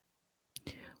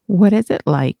What is it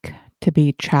like to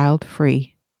be child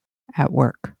free at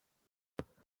work?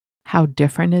 How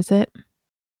different is it?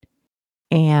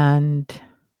 And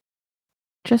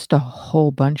just a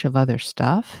whole bunch of other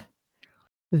stuff.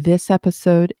 This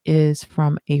episode is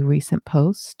from a recent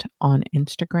post on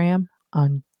Instagram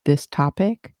on this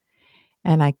topic,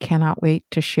 and I cannot wait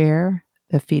to share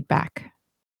the feedback.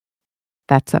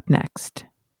 That's up next.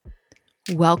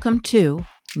 Welcome to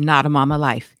Not a Mama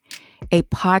Life, a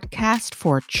podcast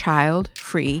for child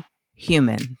free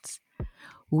humans.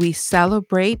 We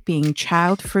celebrate being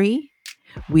child free.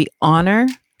 We honor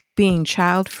being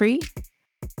child free.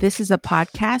 This is a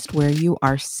podcast where you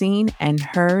are seen and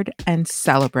heard and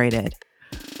celebrated.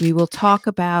 We will talk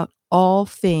about all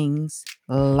things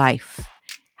life,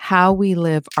 how we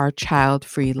live our child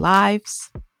free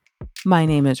lives. My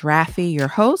name is Rafi, your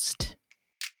host.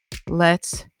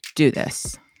 Let's do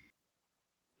this.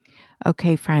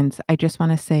 Okay, friends, I just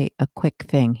want to say a quick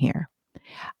thing here.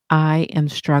 I am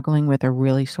struggling with a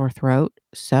really sore throat,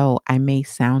 so I may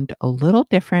sound a little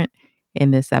different in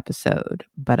this episode,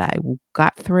 but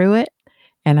got through it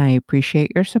and I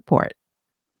appreciate your support.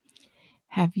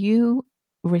 Have you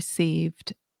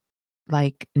received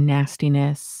like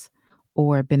nastiness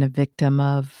or been a victim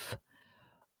of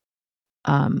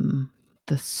um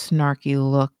the snarky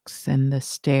looks and the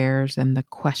stares and the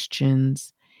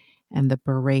questions and the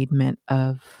beratement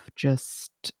of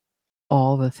just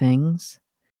all the things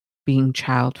being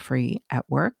child free at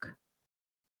work?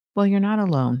 Well, you're not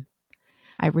alone.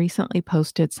 I recently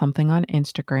posted something on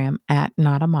Instagram at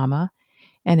Not a Mama,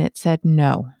 and it said,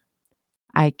 no,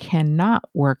 I cannot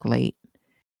work late.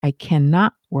 I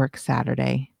cannot work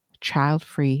Saturday, child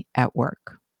free at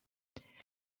work.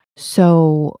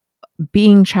 So,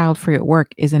 being child free at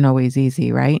work isn't always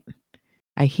easy, right?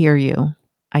 I hear you.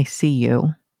 I see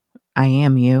you. I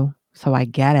am you. So, I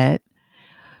get it.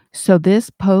 So, this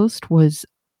post was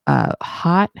a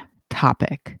hot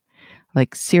topic.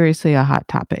 Like, seriously, a hot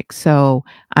topic. So,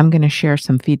 I'm going to share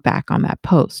some feedback on that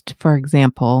post. For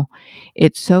example,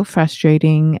 it's so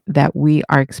frustrating that we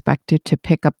are expected to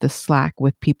pick up the slack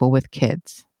with people with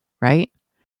kids, right?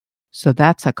 So,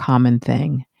 that's a common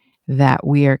thing that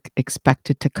we are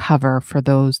expected to cover for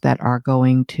those that are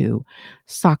going to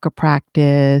soccer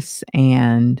practice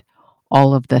and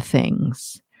all of the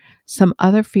things. Some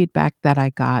other feedback that I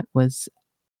got was,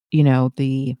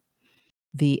 the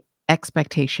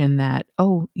expectation that,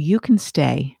 "Oh, you can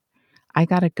stay. I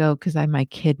gotta go because my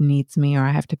kid needs me, or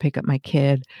I have to pick up my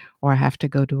kid, or I have to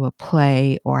go to a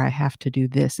play, or I have to do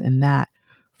this and that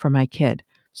for my kid."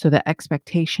 So the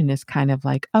expectation is kind of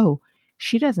like, "Oh,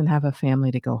 she doesn't have a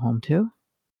family to go home to."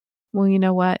 Well, you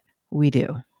know what? We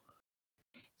do.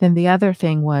 Then the other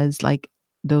thing was, like,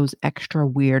 those extra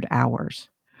weird hours.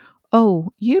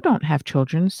 "Oh, you don't have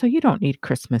children, so you don't need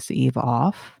Christmas Eve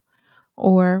off."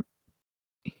 Or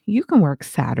you can work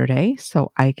Saturday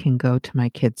so I can go to my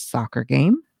kid's soccer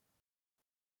game.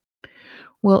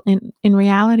 Well, in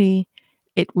reality,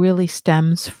 it really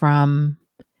stems from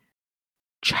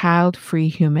child-free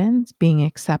humans being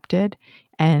accepted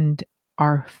and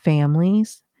our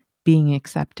families being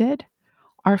accepted.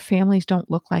 Our families don't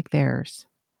look like theirs.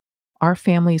 Our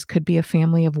families could be a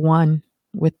family of 1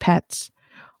 with pets.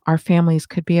 Our families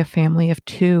could be a family of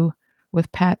 2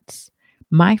 with pets.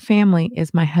 My family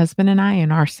is my husband and I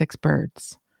and our 6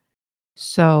 birds.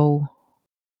 So,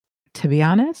 to be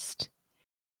honest,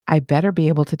 I better be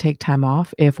able to take time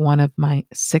off if one of my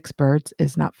 6 birds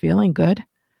is not feeling good.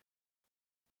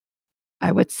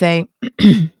 I would say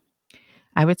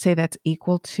I would say that's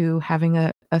equal to having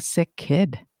a sick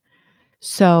kid.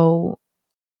 So,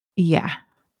 yeah,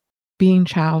 being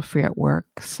child-free at work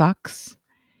sucks,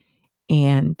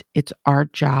 and it's our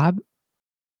job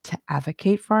to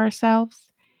advocate for ourselves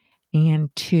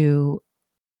and to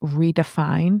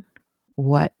redefine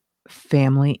what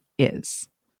family is.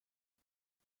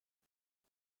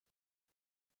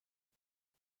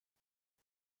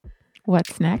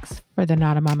 What's next for the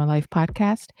Not a Mama Life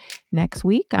podcast? Next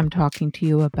week, I'm talking to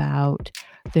you about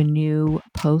the new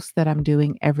post that I'm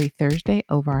doing every Thursday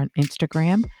over on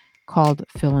Instagram called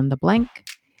Fill in the Blank,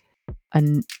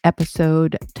 an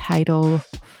episode title,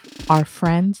 Are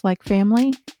Friends Like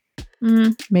Family?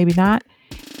 Maybe not.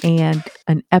 And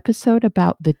an episode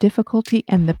about the difficulty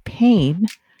and the pain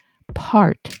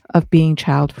part of being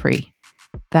child free.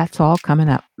 That's all coming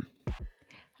up.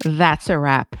 That's a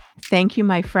wrap. Thank you,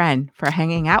 my friend, for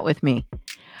hanging out with me.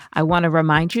 I want to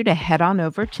remind you to head on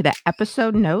over to the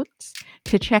episode notes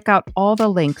to check out all the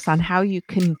links on how you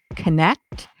can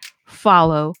connect,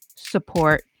 follow,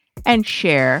 support, and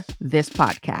share this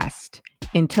podcast.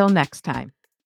 Until next time.